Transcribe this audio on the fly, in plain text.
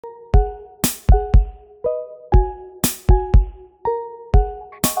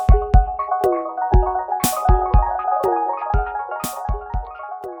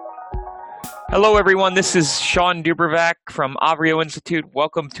Hello, everyone. This is Sean Dubervac from Avrio Institute.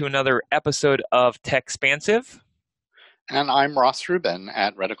 Welcome to another episode of TechSpansive. And I'm Ross Rubin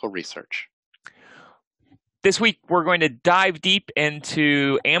at Reticle Research. This week, we're going to dive deep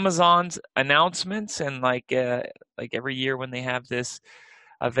into Amazon's announcements, and like every year when they have this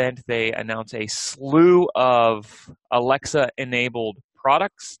event, they announce a slew of Alexa-enabled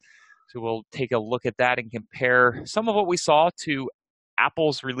products. So we'll take a look at that and compare some of what we saw to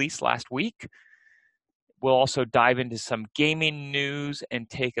Apple's release last week. We'll also dive into some gaming news and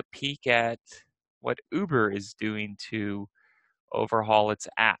take a peek at what Uber is doing to overhaul its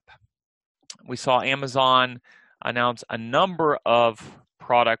app. We saw Amazon announce a number of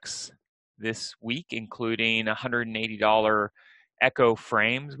products this week, including $180 Echo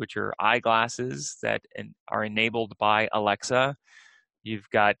frames, which are eyeglasses that are enabled by Alexa. You've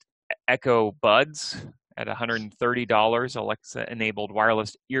got Echo Buds at $130, Alexa-enabled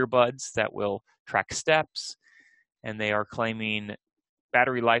wireless earbuds that will track steps, and they are claiming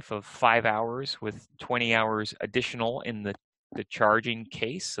battery life of 5 hours with 20 hours additional in the charging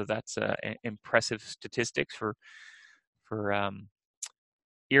case. So that's impressive statistics for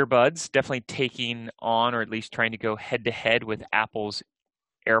earbuds. Definitely taking on, or at least trying to go head to head with Apple's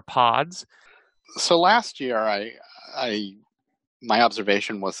AirPods. So last year, my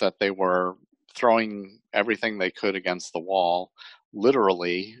observation was that they were throwing everything they could against the wall,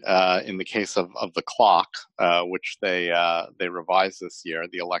 literally. In the case of the clock, which they revised this year,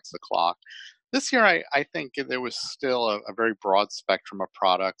 the Alexa clock. This year, I think there was still a very broad spectrum of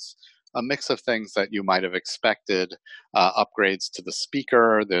products, a mix of things that you might have expected, upgrades to the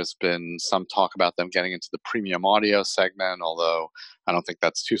speaker. There's been some talk about them getting into the premium audio segment, although I don't think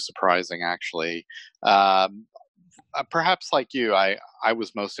that's too surprising, actually. Perhaps like you, I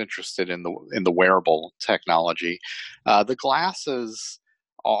was most interested in the wearable technology. The glasses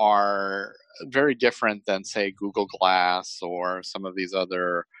are very different than, say, Google Glass or some of these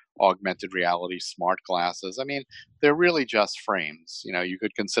other augmented reality smart glasses. I mean, they're really just frames. You know, you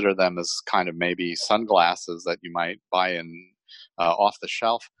could consider them as kind of maybe sunglasses that you might buy in off the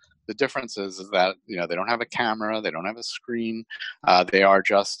shelf. The difference is that, you know, they don't have a camera, they don't have a screen. They are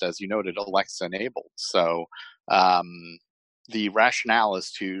just, as you noted, Alexa enabled. So the rationale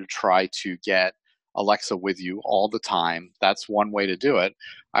is to try to get Alexa with you all the time. That's one way to do it.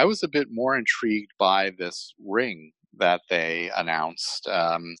 I was a bit more intrigued by this Ring that they announced,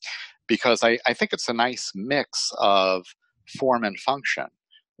 because I think it's a nice mix of form and function.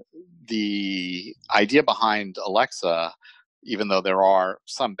 The idea behind Alexa, even though there are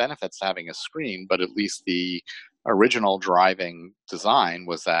some benefits to having a screen, but at least the original driving design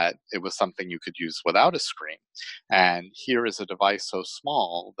was that it was something you could use without a screen. And here is a device so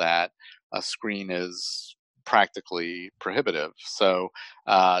small that a screen is practically prohibitive. So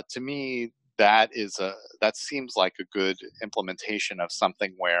to me, that seems like a good implementation of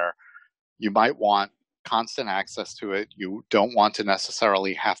something where you might want constant access to it. You don't want to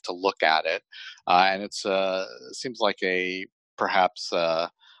necessarily have to look at it, and it seems like a perhaps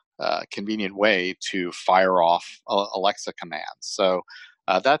convenient way to fire off Alexa commands. So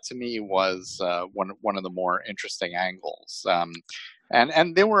that to me was one of the more interesting angles.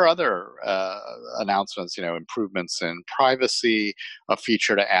 And there were other announcements, you know, improvements in privacy, a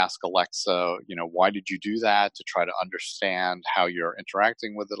feature to ask Alexa, you know, why did you do that, to try to understand how you're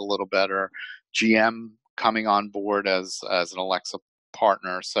interacting with it a little better. GM coming on board as an Alexa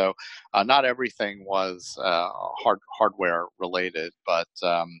partner. So not everything was hardware related, but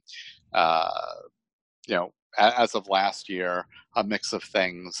uh, you know, as of last year, a mix of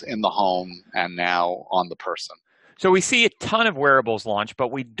things in the home and now on the person. So we see a ton of wearables launch, but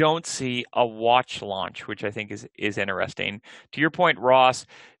we don't see a watch launch, which I think is interesting. To your point, Ross,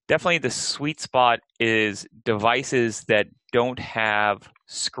 definitely the sweet spot is devices that don't have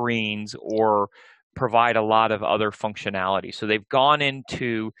screens or provide a lot of other functionality. So they've gone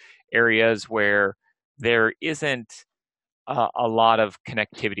into areas where there isn't a lot of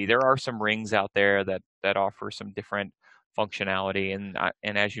connectivity. There are some rings out there that offer some different functionality, and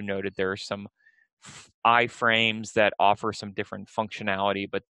as you noted, there are some iframes that offer some different functionality,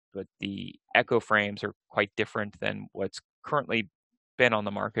 but the Echo frames are quite different than what's currently been on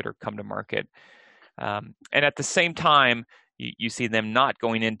the market or come to market. And at the same time, you see them not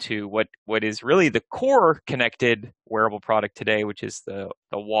going into what is really the core connected wearable product today, which is the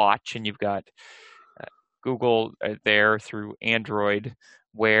watch, and you've got Google there through Android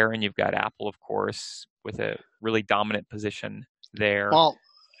Wear, and you've got Apple, of course, with a really dominant position there. Well,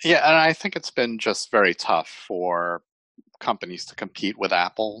 yeah, and I think it's been just very tough for companies to compete with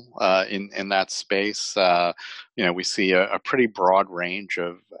Apple in that space. We see a pretty broad range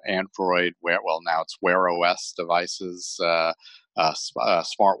of Android now it's Wear OS devices,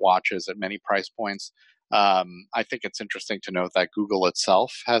 smartwatches at many price points. I think it's interesting to note that Google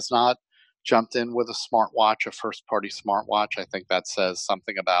itself has not jumped in with a smartwatch, a first-party smartwatch. I think that says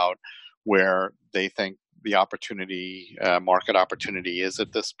something about where they think the market opportunity is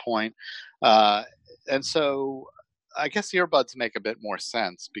at this point. And so I guess earbuds make a bit more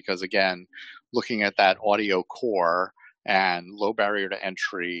sense because, again, looking at that audio core and low barrier to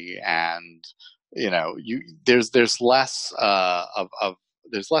entry, and there's less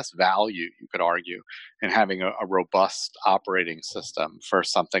there's less value, you could argue, in having a robust operating system for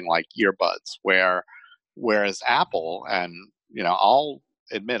something like earbuds. Whereas Apple, and I'll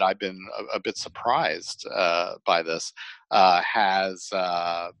admit I've been a bit surprised by this, has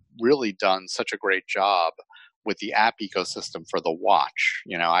really done such a great job with the app ecosystem for the watch.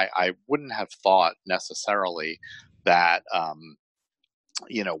 I wouldn't have thought necessarily that a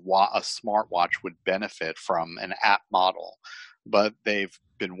smartwatch would benefit from an app model, but they've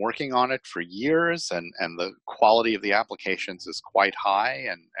been working on it for years, and the quality of the applications is quite high,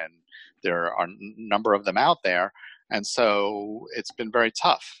 and there are a number of them out there. And so it's been very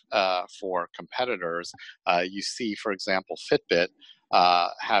tough for competitors. You see, for example, Fitbit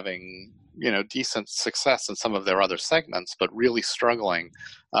having decent success in some of their other segments, but really struggling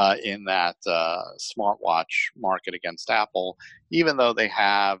in that smartwatch market against Apple, even though they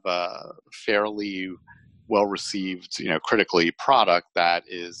have a fairly well-received, critically product that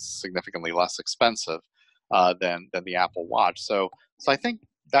is significantly less expensive than the Apple Watch. So I think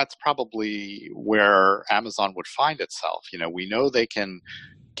that's probably where Amazon would find itself. We know they can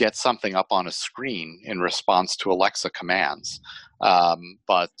get something up on a screen in response to Alexa commands.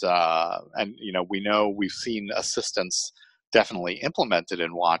 We know we've seen assistants definitely implemented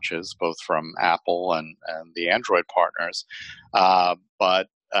in watches, both from Apple and the Android partners.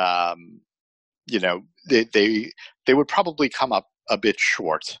 They would probably come up a bit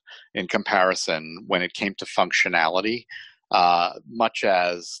short in comparison when it came to functionality, much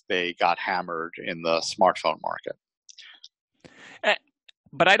as they got hammered in the smartphone market.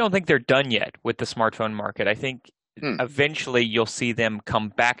 But I don't think they're done yet with the smartphone market. I think eventually you'll see them come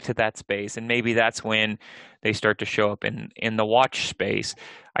back to that space, and maybe that's when they start to show up in the watch space.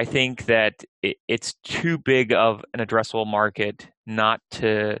 I think that it's too big of an addressable market not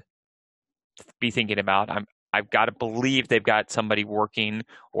to be thinking about. I've got to believe they've got somebody working,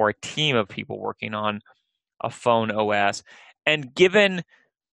 or a team of people working on a phone OS. And given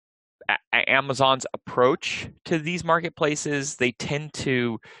Amazon's approach to these marketplaces, they tend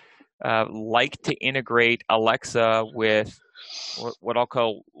to like to integrate Alexa with what I'll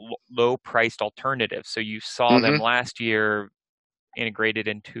call low-priced alternatives. So you saw them last year integrated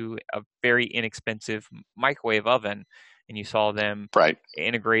into a very inexpensive microwave oven, and you saw them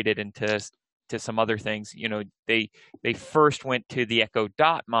integrated into some other things. They first went to the Echo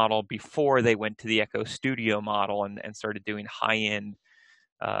Dot model before they went to the Echo Studio model, and started doing high-end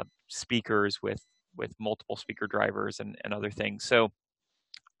speakers with multiple speaker drivers and other things. So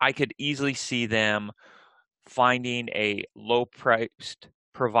I could easily see them finding a low-priced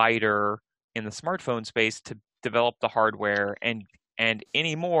provider in the smartphone space to develop the hardware. And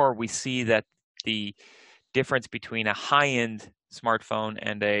anymore, we see that the difference between a high-end smartphone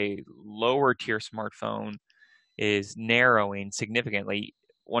and a lower-tier smartphone is narrowing significantly.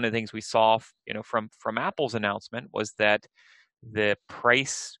 One of the things we saw, from Apple's announcement was that the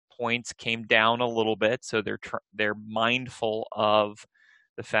price points came down a little bit, so they're mindful of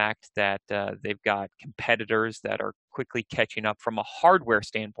the fact that they've got competitors that are quickly catching up from a hardware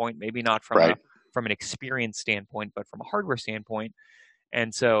standpoint, maybe not from an experience standpoint, but from a hardware standpoint.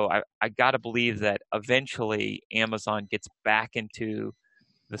 And so I got to believe that eventually Amazon gets back into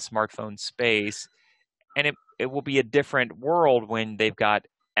the smartphone space, and it will be a different world when they've got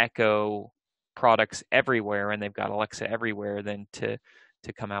Echo products everywhere and they've got Alexa everywhere than to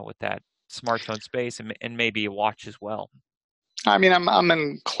come out with that smartphone space and maybe a watch as well. I mean, I'm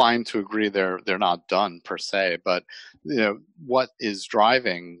inclined to agree they're not done per se, but what is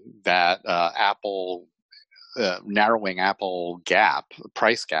driving that Apple narrowing Apple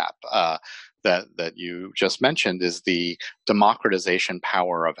price gap that you just mentioned is the democratization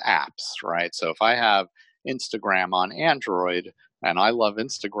power of apps, right? So if I have Instagram on Android and I love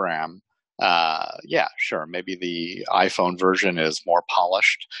Instagram, yeah, sure, maybe the iPhone version is more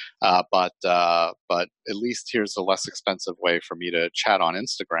polished, but at least here's a less expensive way for me to chat on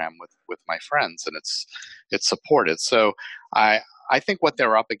Instagram with my friends, and it's supported. So I think what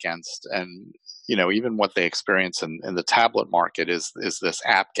they're up against, and even what they experience in the tablet market is this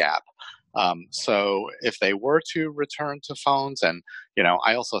app gap. So if they were to return to phones, and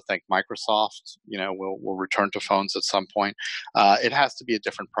I also think Microsoft, will return to phones at some point. It has to be a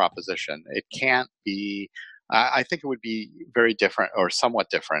different proposition. It can't be. I think it would be very different, or somewhat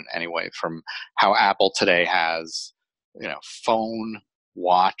different anyway, from how Apple today has, phone,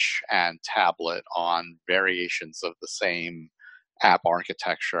 watch, and tablet on variations of the same app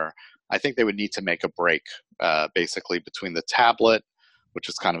architecture. I think they would need to make a break, basically between the tablet, which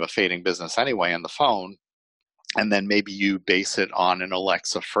is kind of a fading business anyway, and the phone, and then maybe you base it on an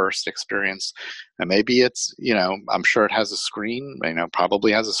Alexa first experience. And maybe it's, I'm sure it has a screen,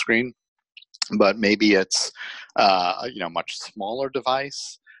 probably has a screen, but maybe it's, much smaller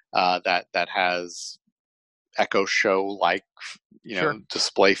device that has Echo Show like, Sure.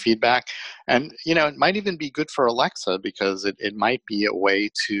 display feedback. And, it might even be good for Alexa, because it might be a way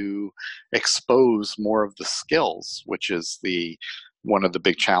to expose more of the skills, which is one of the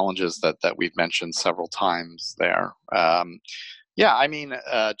big challenges that we've mentioned several times there. Yeah, I mean,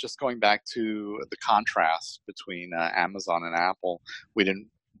 just going back to the contrast between Amazon and Apple, we didn't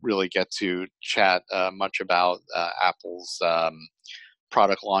really get to chat much about Apple's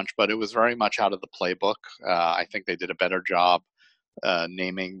product launch, but it was very much out of the playbook. I think they did a better job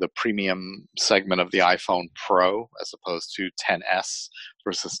naming the premium segment of the iPhone Pro as opposed to 10s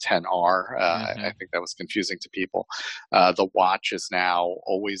versus 10R. I think that was confusing to people. The watch is now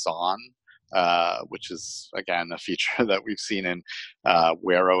always on, which is, again, a feature that we've seen in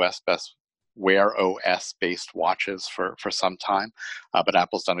Wear OS based watches for some time, but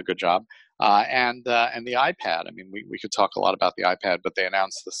Apple's done a good job. And the iPad. I mean, we could talk a lot about the iPad, but they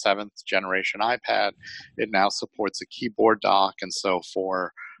announced the 7th generation iPad. It now supports a keyboard dock, and so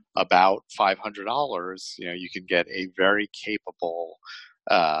for about $500, you can get a very capable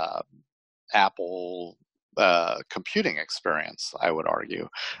Apple computing experience, I would argue.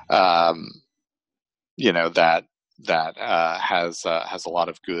 That has a lot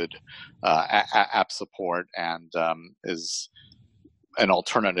of good app support, and is an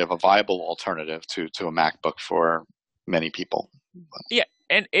alternative, a viable alternative to a MacBook for many people. Yeah,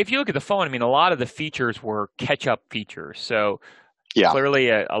 and if you look at the phone, I mean, a lot of the features were catch-up features. So Yeah, clearly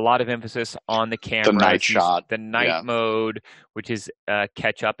a lot of emphasis on the camera, the night shot, the night mode, which is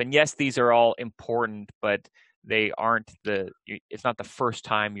catch-up. And yes, these are all important, but they aren't it's not the first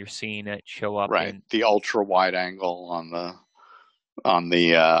time you're seeing it show up. Right, the ultra wide angle on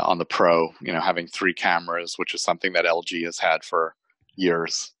the Pro, having 3 cameras, which is something that LG has had for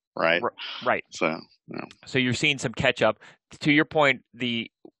years, right? Right. So you're seeing some catch up. To your point,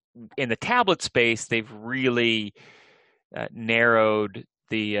 in the tablet space, they've really narrowed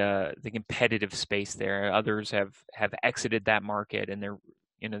the competitive space there. Others have exited that market, and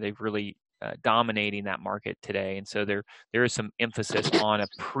they've really dominating that market today. And so there is some emphasis on a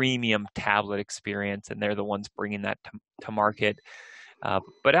premium tablet experience, and they're the ones bringing that to market.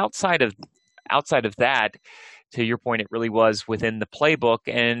 But outside of that, to your point, it really was within the playbook,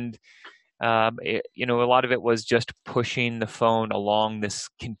 and a lot of it was just pushing the phone along this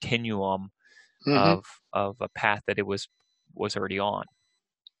continuum of a path that it was already on.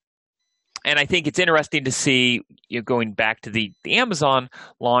 And I think it's interesting to see, going back to the Amazon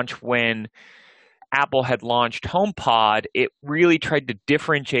launch, when Apple had launched HomePod, it really tried to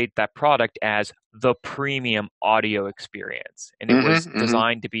differentiate that product as the premium audio experience. And it was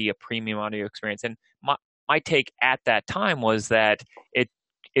designed to be a premium audio experience. And my take at that time was that it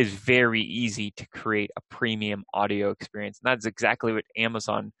is very easy to create a premium audio experience. And that's exactly what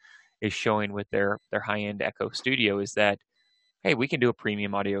Amazon is showing with their high-end Echo Studio, is that, hey, we can do a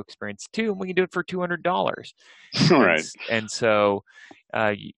premium audio experience too, and we can do it for $200. Right. And so,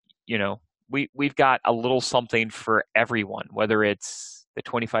 we've got a little something for everyone, whether it's the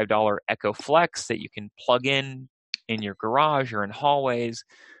 $25 Echo Flex that you can plug in your garage or in hallways,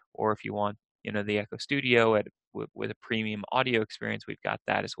 or if you want, the Echo Studio with a premium audio experience, we've got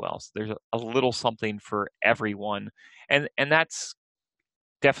that as well. So there's a little something for everyone, and that's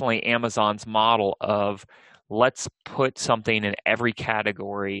definitely Amazon's model of, let's put something in every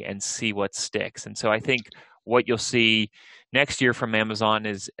category and see what sticks. And so I think what you'll see next year from Amazon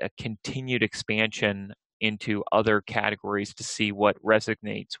is a continued expansion into other categories to see what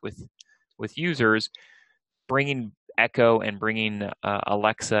resonates with users, bringing Echo and bringing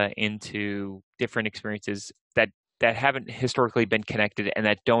Alexa into different experiences that that haven't historically been connected and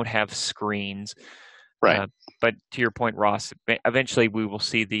that don't have screens. Right. Uh, but to your point, Ross, eventually we will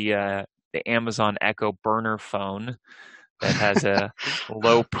see the Amazon Echo burner phone that has a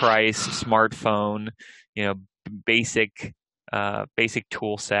low price smartphone, you know, basic basic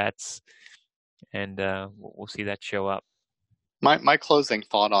tool sets, and we'll see that show up. My closing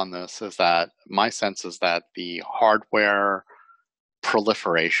thought on this is that my sense is that the hardware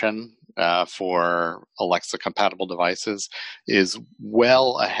proliferation for Alexa compatible devices is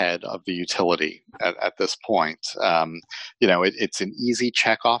well ahead of the utility at this point. It's an easy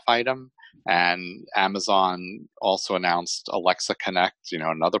checkoff item. And Amazon also announced Alexa Connect,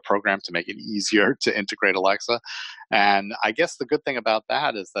 another program to make it easier to integrate Alexa. And I guess the good thing about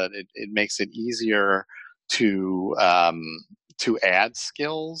that is that it makes it easier to add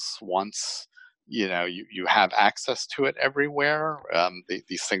skills once you have access to it everywhere.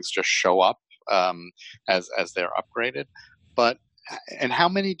 These things just show up as they're upgraded. But and how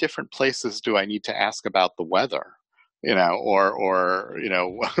many different places do I need to ask about the weather? Or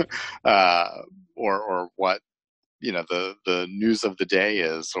or what the news of the day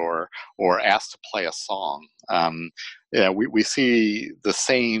is, or ask to play a song. We see the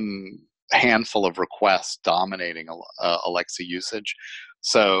same handful of requests dominating Alexa usage.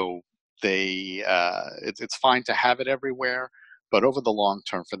 So it's fine to have it everywhere, but over the long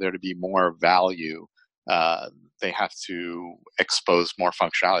term, for there to be more value, they have to expose more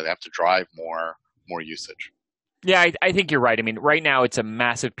functionality. They have to drive more usage. Yeah, I think you're right. I mean, right now it's a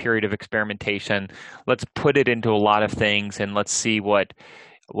massive period of experimentation. Let's put it into a lot of things and let's see what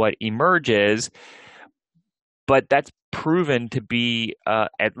emerges. But that's proven to be,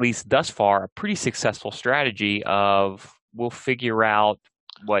 at least thus far, a pretty successful strategy of we'll figure out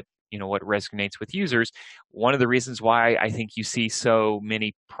what resonates with users. One of the reasons why I think you see so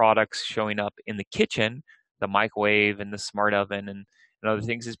many products showing up in the kitchen, the microwave and the smart oven and other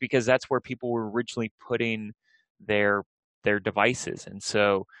things, is because that's where people were originally putting their devices. And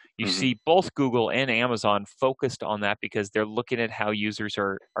so you Mm-hmm. see both Google and Amazon focused on that because they're looking at how users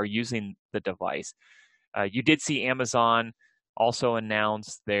are using the device. You did see Amazon also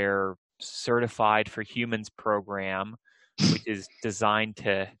announce their Certified for Humans program, which is designed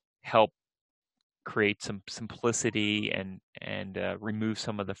to help create some simplicity and remove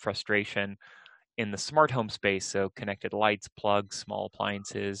some of the frustration in the smart home space. So connected lights, plugs, small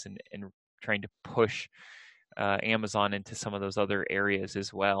appliances, and trying to push Amazon into some of those other areas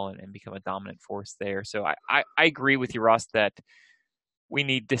as well and become a dominant force there. So I agree with you, Ross, that we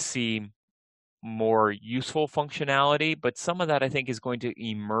need to see more useful functionality, but some of that I think is going to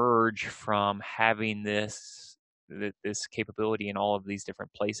emerge from having this capability in all of these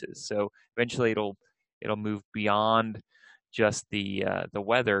different places. So eventually it'll move beyond just the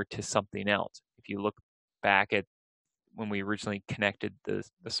weather to something else. If you look back at when we originally connected the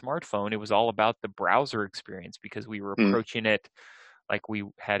smartphone, it was all about the browser experience because we were approaching it like we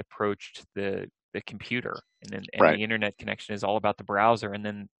had approached the computer, and Right. the internet connection is all about the browser, and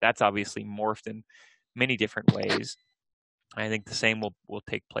then that's obviously morphed in many different ways. I think the same will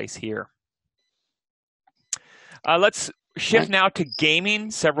take place here. Let's shift now to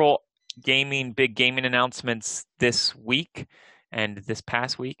gaming. Several big gaming announcements this week and this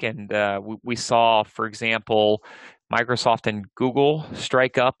past week, and we saw, for example, Microsoft and Google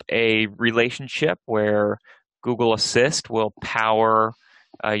strike up a relationship where Google Assist will help power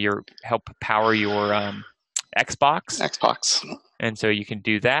your Xbox, and so you can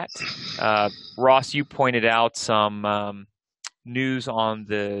do that. Ross, you pointed out some news on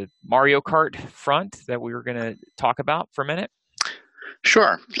the Mario Kart front that we were going to talk about for a minute.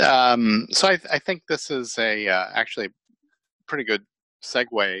 Sure. So I think this is actually pretty good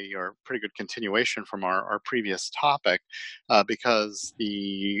segue or pretty good continuation from our previous topic, because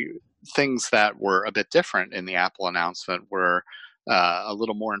the things that were a bit different in the Apple announcement were a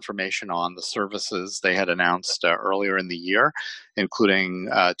little more information on the services they had announced earlier in the year, including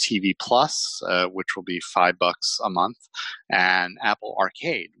TV Plus, which will be $5 a month, and Apple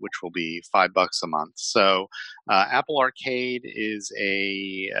Arcade, which will be $5 a month. So Apple Arcade is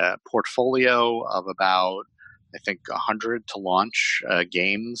a portfolio of about, I think, 100 to launch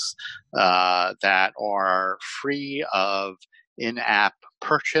games that are free of in-app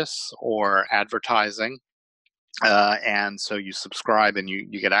purchase or advertising. And so you subscribe and you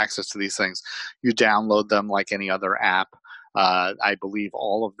get access to these things. You download them like any other app. I believe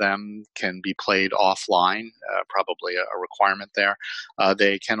all of them can be played offline, probably a requirement there.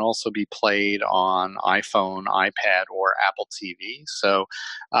 They can also be played on iPhone, iPad, or Apple TV. So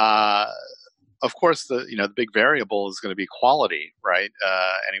of course, the big variable is going to be quality, right?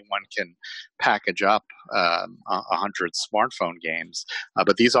 Anyone can package up 100 smartphone games,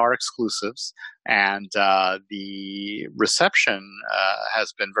 but these are exclusives, and the reception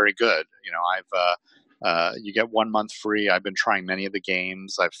has been very good. You get 1 month free. I've been trying many of the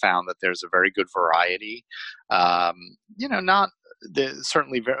games. I've found that there's a very good variety. Not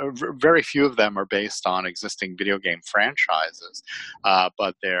certainly very few of them are based on existing video game franchises,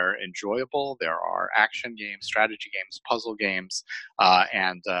 but they're enjoyable. There are action games, strategy games, puzzle games,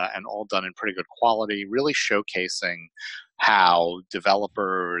 and all done in pretty good quality, really showcasing how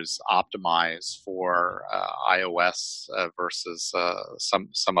developers optimize for iOS versus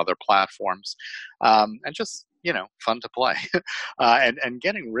some other platforms, and just fun to play, and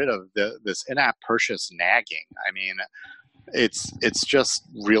getting rid of this in-app purchase nagging. I mean, it's just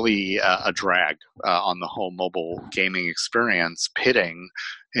really a drag on the whole mobile gaming experience, pitting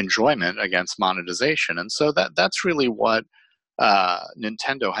enjoyment against monetization, and so that's really what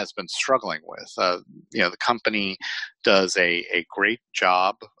Nintendo has been struggling with. The company does a great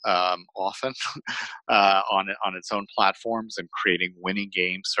job often on its own platforms and creating winning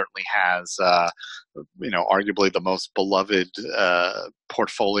games. Certainly has arguably the most beloved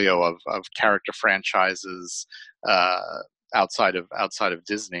portfolio of character franchises outside of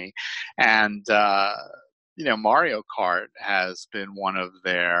Disney, and Mario Kart has been one of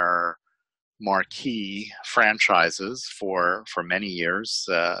their marquee franchises for many years,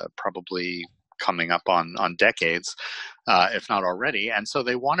 probably coming up on decades, if not already. And so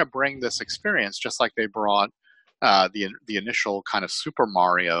they want to bring this experience, just like they brought the initial kind of Super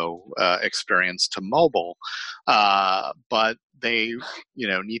Mario experience to mobile, but they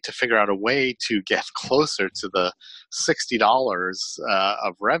need to figure out a way to get closer to the $60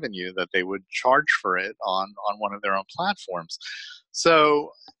 of revenue that they would charge for it on one of their own platforms.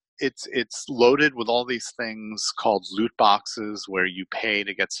 So it's loaded with all these things called loot boxes, where you pay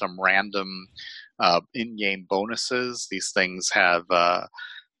to get some random in-game bonuses. These things have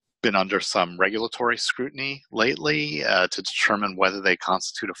been under some regulatory scrutiny lately to determine whether they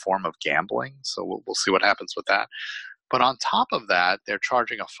constitute a form of gambling. So we'll see what happens with that. But on top of that, they're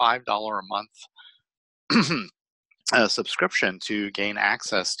charging a $5 a month subscription to gain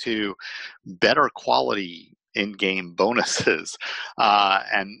access to better quality in-game bonuses,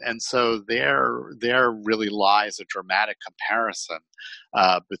 and so there really lies a dramatic comparison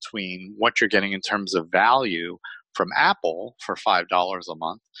between what you're getting in terms of value from Apple for $5 a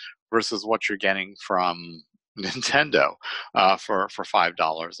month versus what you're getting from Nintendo for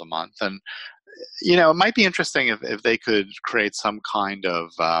 $5 a month. And it might be interesting if they could create some kind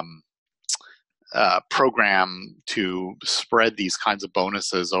of program to spread these kinds of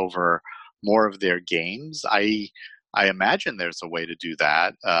bonuses over more of their games. I imagine there's a way to do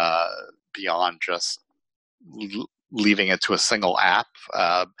that beyond just leaving it to a single app,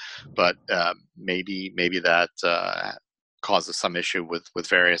 but maybe that causes some issue with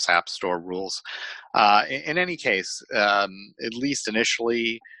various app store rules. In any case, at least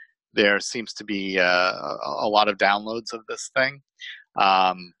initially, there seems to be a lot of downloads of this thing,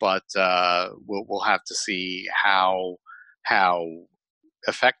 but we'll have to see how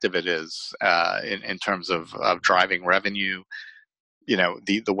effective it is in terms of driving revenue.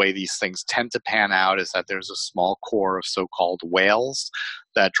 The way these things tend to pan out is that there's a small core of so-called whales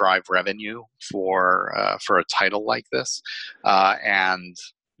that drive revenue for a title like this, and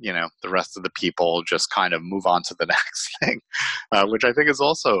the rest of the people just kind of move on to the next thing, which I think is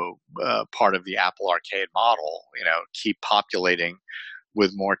also part of the Apple Arcade model. Keep populating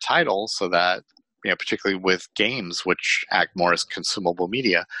with more titles so that particularly with games which act more as consumable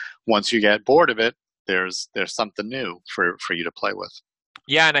media, once you get bored of it, there's something new for you to play with.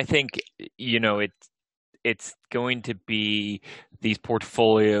 Yeah, and I think it's going to be these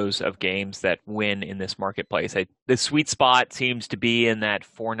portfolios of games that win in this marketplace. The sweet spot seems to be in that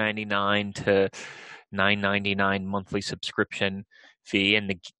 $4.99 to $9.99 monthly subscription fee,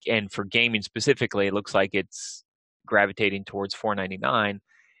 and for gaming specifically, it looks like it's gravitating towards $4.99.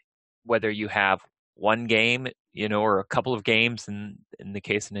 Whether you have one game, or a couple of games in the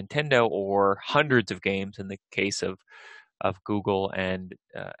case of Nintendo, or hundreds of games in the case of Google and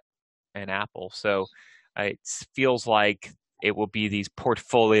Apple. So it feels like it will be these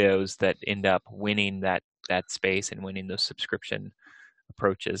portfolios that end up winning that space and winning those subscription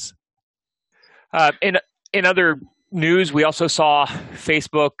approaches. In other news, we also saw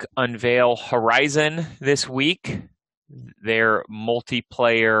Facebook unveil Horizon this week, their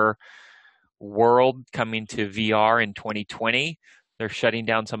multiplayer world coming to VR in 2020. They're shutting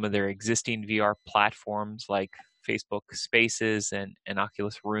down some of their existing VR platforms like Facebook Spaces and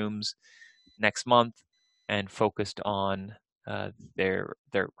Oculus Rooms next month and focused on their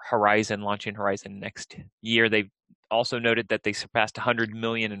Horizon, launching Horizon next year. They've also noted that they surpassed 100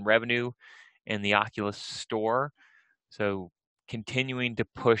 million in revenue in the Oculus store. So continuing to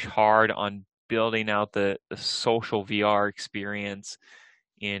push hard on building out the social VR experience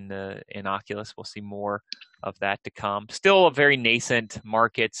in Oculus. We'll see more of that to come. Still a very nascent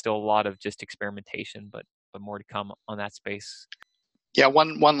market, still a lot of just experimentation, but more to come on that space. Yeah,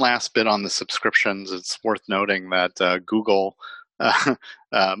 one last bit on the subscriptions. It's worth noting that Google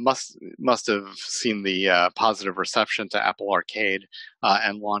must have seen the positive reception to Apple Arcade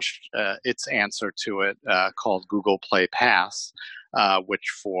and launched its answer to it called Google Play Pass, which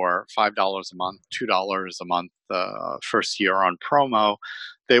for $5 a month, $2 a month first year on promo,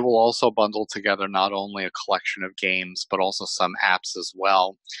 they will also bundle together not only a collection of games but also some apps as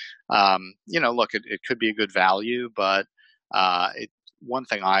well. Look, it could be a good value, but one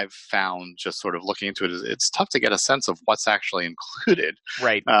thing I've found just sort of looking into it is it's tough to get a sense of what's actually included.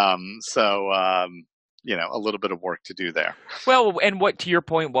 Right. A little bit of work to do there. Well, and to your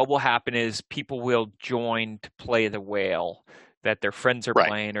point, what will happen is people will join to play the whale that their friends are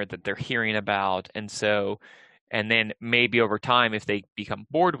playing or that they're hearing about. And then maybe over time, if they become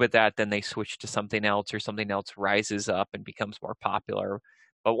bored with that, then they switch to something else or something else rises up and becomes more popular.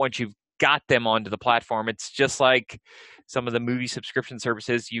 But once you've got them onto the platform, it's just like some of the movie subscription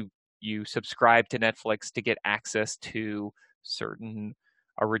services. You subscribe to Netflix to get access to certain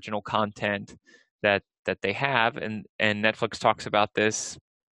original content that they have, and Netflix talks about this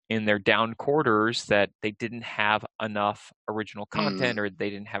in their down quarters, that they didn't have enough original content or they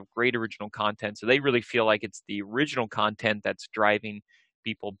didn't have great original content. So they really feel like it's the original content that's driving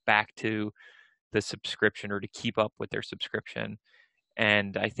people back to the subscription or to keep up with their subscription.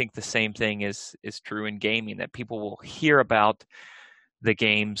 And I think the same thing is true in gaming, that people will hear about the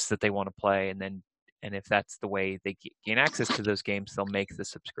games that they want to play, and if that's the way they gain access to those games, they'll make the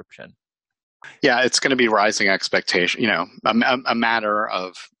subscription. Yeah, it's going to be rising expectation. A matter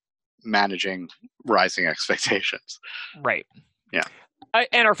of managing rising expectations. Right. Yeah.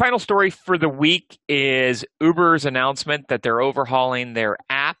 And our final story for the week is Uber's announcement that they're overhauling their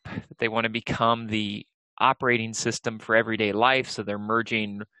app. They want to become the operating system for everyday life. So they're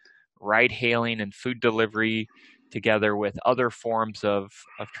merging ride hailing and food delivery together with other forms of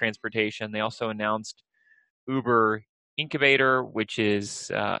transportation. They also announced Uber Incubator, which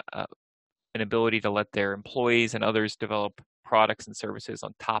is an ability to let their employees and others develop products and services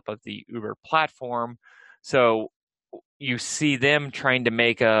on top of the Uber platform. So you see them trying to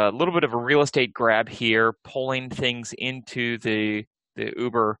make a little bit of a real estate grab here, pulling things into the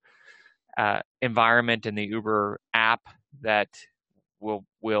Uber environment and the Uber app that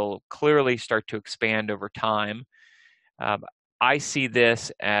will clearly start to expand over time. I see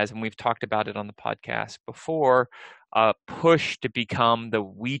this as, and we've talked about it on the podcast before, a push to become the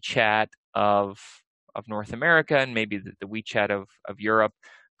WeChat of North America and maybe the WeChat of Europe.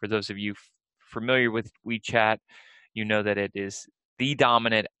 For those of you familiar with WeChat, you know that it is the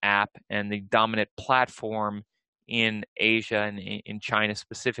dominant app and the dominant platform in Asia and in China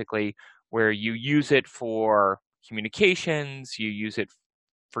specifically, where you use it for communications, you use it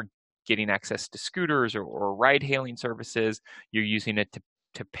for getting access to scooters or ride-hailing services, you're using it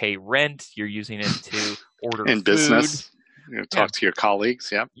to pay rent, you're using it to order in food. Business. Talk to your colleagues.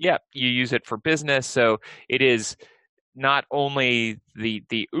 Yeah. Yeah, you use it for business. So it is not only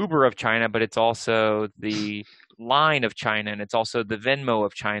the Uber of China, but it's also the Line of China, and it's also the Venmo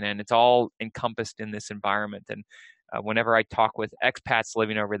of China, and it's all encompassed in this environment. And whenever I talk with expats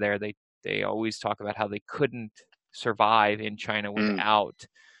living over there, they always talk about how they couldn't survive in China without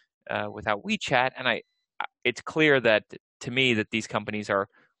WeChat. And it's clear that to me that these companies are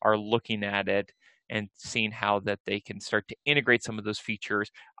looking at it and seeing how that they can start to integrate some of those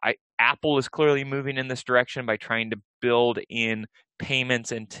features. Apple is clearly moving in this direction by trying to build in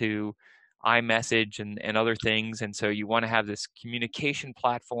payments into iMessage and other things. And so you want to have this communication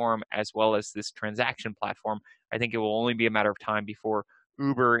platform as well as this transaction platform. I think it will only be a matter of time before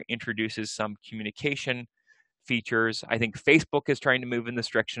Uber introduces some communication features. I think Facebook is trying to move in this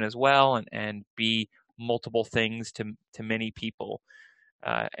direction as well and be multiple things to many people.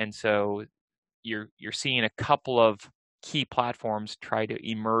 And so you're seeing a couple of key platforms try to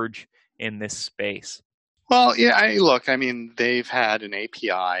emerge in this space. Well, yeah, look, I mean, they've had an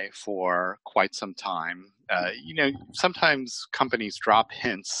API for quite some time. Sometimes companies drop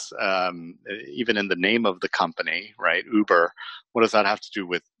hints, even in the name of the company, right? Uber, what does that have to do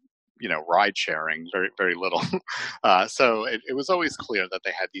with, ride sharing? Very, very little. So it was always clear that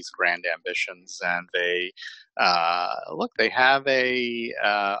they had these grand ambitions, and they have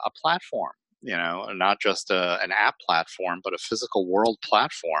a platform not just an app platform, but a physical world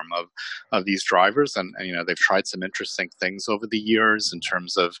platform of these drivers. And they've tried some interesting things over the years in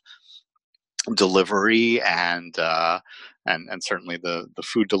terms of delivery and certainly the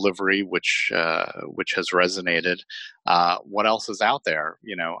food delivery, which has resonated. What else is out there?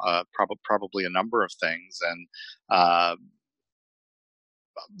 Probably a number of things. And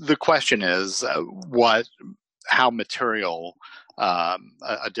the question is, how material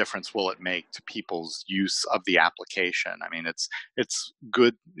a difference will it make to people's use of the application? I mean, it's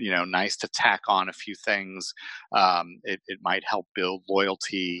good, nice to tack on a few things. It might help build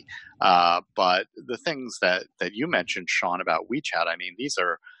loyalty, but the things that you mentioned, Sean, about WeChat, I mean, these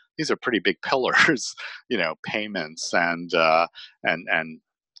are pretty big pillars, payments and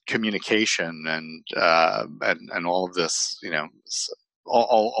communication and all of this,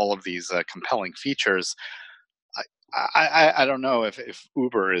 all of these compelling features. I don't know if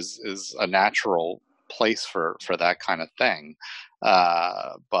Uber is a natural place for that kind of thing,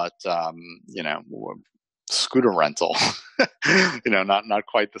 but scooter rental, not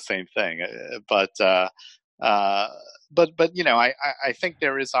quite the same thing, but I think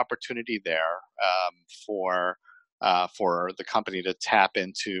there is opportunity there for the company to tap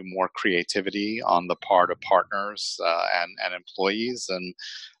into more creativity on the part of partners and employees, and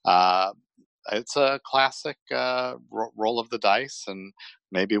it's a classic roll of the dice, and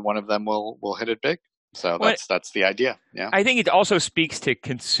maybe one of them will hit it big. So that's the idea. Yeah, I think it also speaks to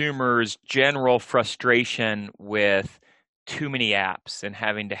consumers' general frustration with too many apps and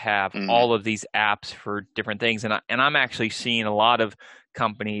having to have all of these apps for different things. And I'm actually seeing a lot of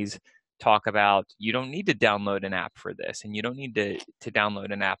companies talk about, you don't need to download an app for this, and you don't need to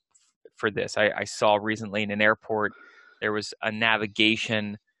download an app for this. I saw recently in an airport, there was a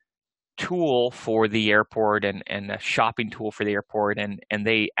navigation tool for the airport and a shopping tool for the airport, and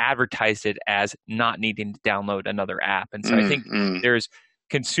they advertised it as not needing to download another app. And so I think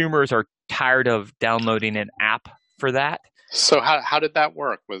consumers are tired of downloading an app for that. So how did that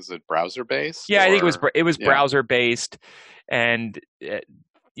work? Was it browser based? Yeah, I think it was browser based, and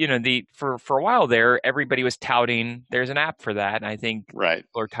for a while there, everybody was touting there's an app for that. And I think people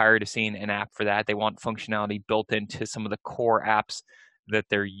are tired of seeing an app for that. They want functionality built into some of the core apps that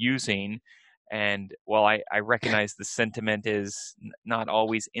they're using. And while I recognize the sentiment is not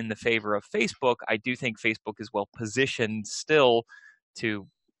always in the favor of Facebook, I do think Facebook is well positioned still to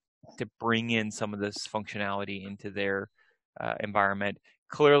bring in some of this functionality into their environment.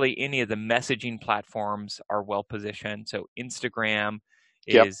 Clearly, any of the messaging platforms are well positioned. So Instagram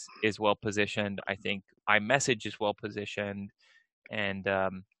is well positioned. I think iMessage is well positioned, and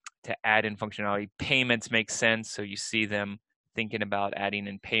to add in functionality, payments makes sense. So you see them thinking about adding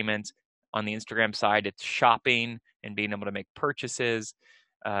in payments. On the Instagram side, it's shopping and being able to make purchases.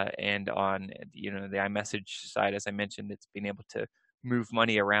 And on the iMessage side, as I mentioned, it's being able to move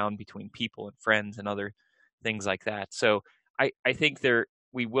money around between people and friends and other things like that. So I think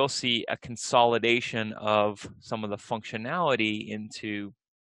we will see a consolidation of some of the functionality into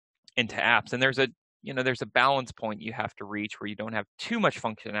apps. And there's a balance point you have to reach where you don't have too much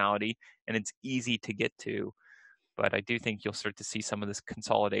functionality and it's easy to get to. But I do think you'll start to see some of this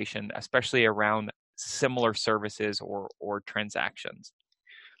consolidation, especially around similar services or transactions.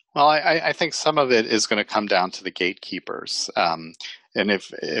 Well, I think some of it is going to come down to the gatekeepers. And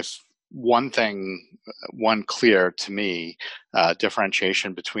if one clear to me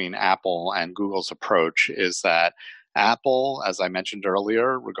differentiation between Apple and Google's approach is that Apple, as I mentioned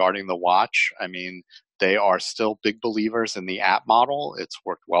earlier regarding the watch, I mean, they are still big believers in the app model. It's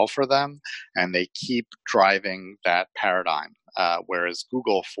worked well for them, and they keep driving that paradigm. Whereas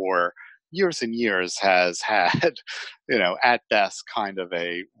Google, for years and years, has had, at best, kind of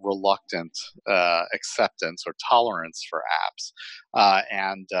a reluctant acceptance or tolerance for apps,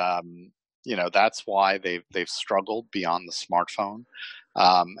 and that's why they've struggled beyond the smartphone,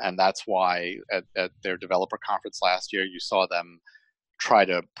 and that's why at their developer conference last year, you saw them try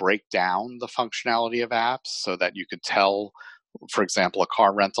to break down the functionality of apps so that you could tell, for example, a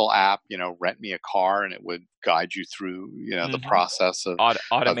car rental app, rent me a car, and it would guide you through, the process of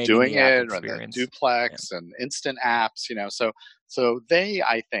doing it, or the duplex and instant apps, So they,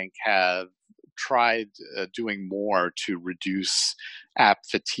 I think, have tried doing more to reduce app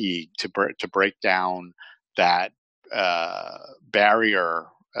fatigue, to break down that barrier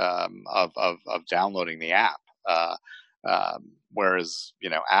of downloading the app. Whereas,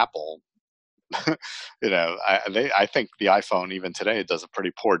 Apple, I think the iPhone even today does a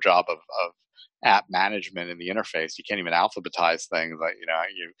pretty poor job of app management in the interface. You can't even alphabetize things. Like,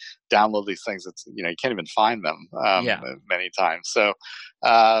 you download these things, it's, you can't even find them many times. So,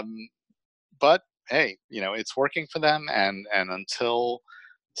 but hey, it's working for them, and until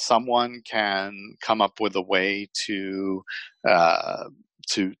someone can come up with a way uh,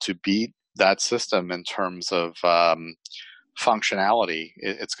 to beat that system in terms of functionality,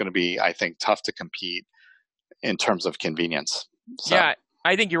 it's going to be, I think, tough to compete in terms of convenience. So Yeah,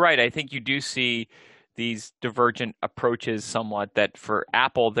 I think you're right. I think you do see these divergent approaches somewhat, that for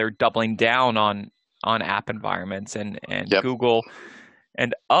Apple, they're doubling down on app environments, and yep, Google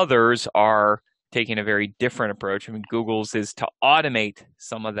and others are taking a very different approach. I mean, Google's is to automate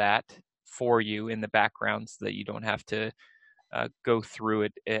some of that for you in the background so that you don't have to go through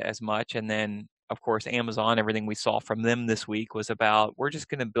it as much. And then, of course, Amazon, everything we saw from them this week was about, we're just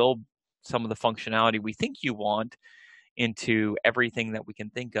going to build some of the functionality we think you want into everything that we can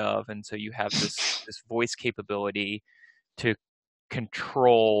think of. And so you have this voice capability to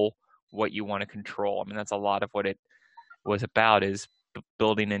control what you want to control. I mean, that's a lot of what it was about, is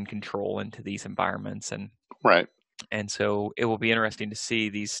building in control into these environments. right. And so it will be interesting to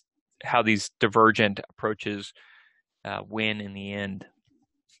see how these divergent approaches win in the end.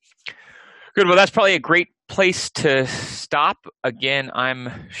 Good. Well, that's probably a great place to stop. Again,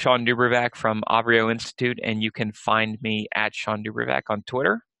 I'm Sean Dubervac from Avrio Institute, and you can find me at Sean Dubervac on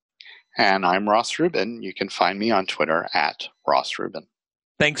Twitter. And I'm Ross Rubin. You can find me on Twitter at Ross Rubin.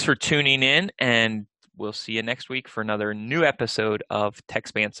 Thanks for tuning in, and we'll see you next week for another new episode of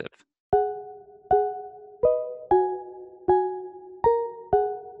Techspansive.